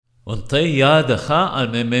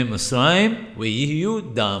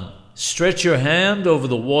Stretch your hand over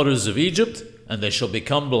the waters of Egypt, and they shall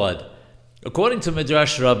become blood. According to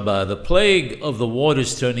Midrash Rabbah, the plague of the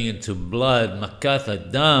waters turning into blood, makat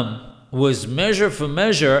adam, was measure for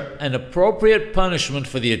measure an appropriate punishment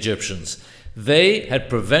for the Egyptians. They had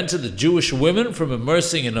prevented the Jewish women from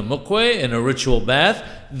immersing in a mikveh, in a ritual bath,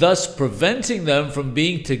 thus preventing them from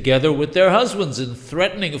being together with their husbands and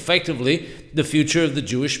threatening effectively the future of the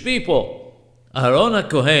Jewish people. Aaron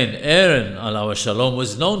HaKohen, Aaron, alav shalom,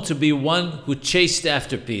 was known to be one who chased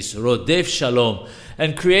after peace, rodef shalom,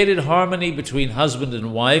 and created harmony between husband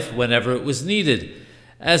and wife whenever it was needed.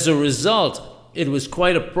 As a result, it was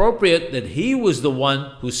quite appropriate that he was the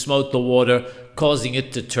one who smote the water, causing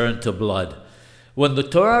it to turn to blood. When the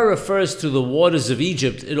Torah refers to the waters of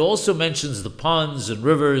Egypt, it also mentions the ponds and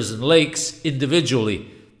rivers and lakes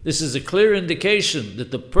individually. This is a clear indication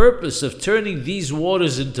that the purpose of turning these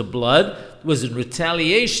waters into blood was in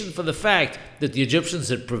retaliation for the fact that the Egyptians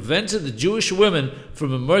had prevented the Jewish women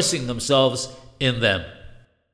from immersing themselves in them.